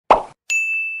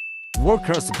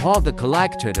workers pour the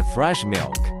collected fresh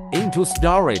milk into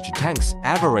storage tanks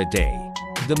every day.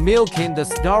 The milk in the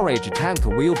storage tank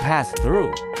will pass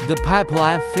through the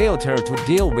pipeline filter to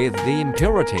deal with the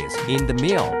impurities in the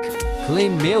milk.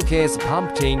 Clean milk is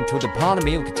pumped into the pond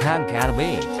milk tank at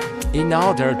weight. In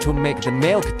order to make the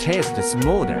milk taste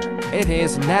smoother, it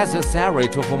is necessary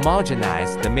to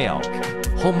homogenize the milk.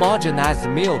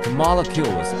 Homogenized milk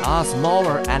molecules are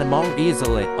smaller and more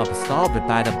easily absorbed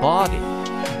by the body.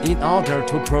 In order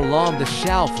to prolong the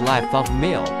shelf life of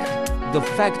milk, the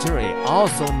factory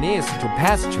also needs to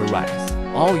pasteurize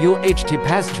or UHT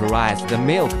pasteurize the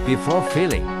milk before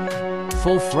filling.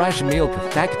 For fresh milk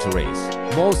factories,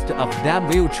 most of them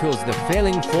will choose the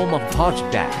filling form of pouch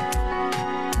bag,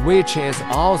 which is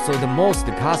also the most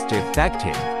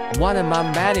cost-effective one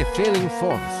among many filling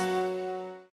forms.